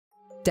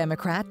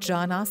Democrat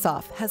John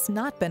Ossoff has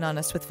not been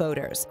honest with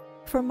voters.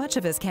 For much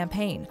of his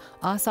campaign,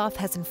 Ossoff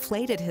has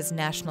inflated his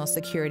national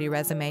security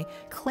resume,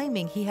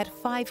 claiming he had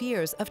 5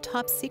 years of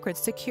top-secret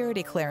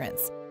security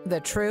clearance. The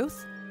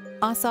truth?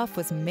 Ossoff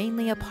was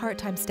mainly a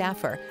part-time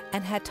staffer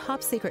and had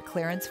top-secret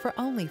clearance for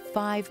only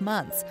 5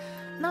 months,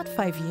 not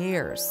 5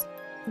 years.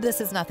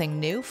 This is nothing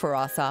new for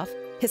Ossoff.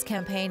 His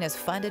campaign is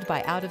funded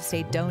by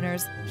out-of-state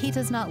donors. He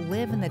does not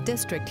live in the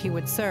district he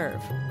would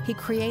serve. He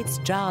creates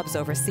jobs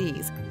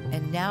overseas,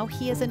 and now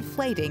he is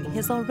inflating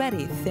his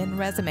already thin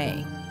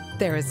resume.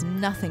 There is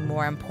nothing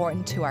more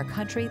important to our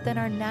country than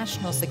our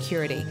national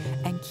security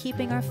and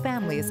keeping our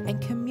families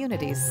and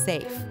communities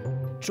safe.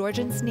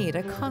 Georgians need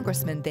a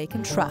congressman they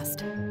can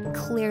trust.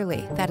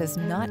 Clearly, that is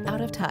not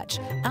out of touch,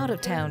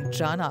 out-of-town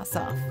John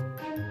Ossoff.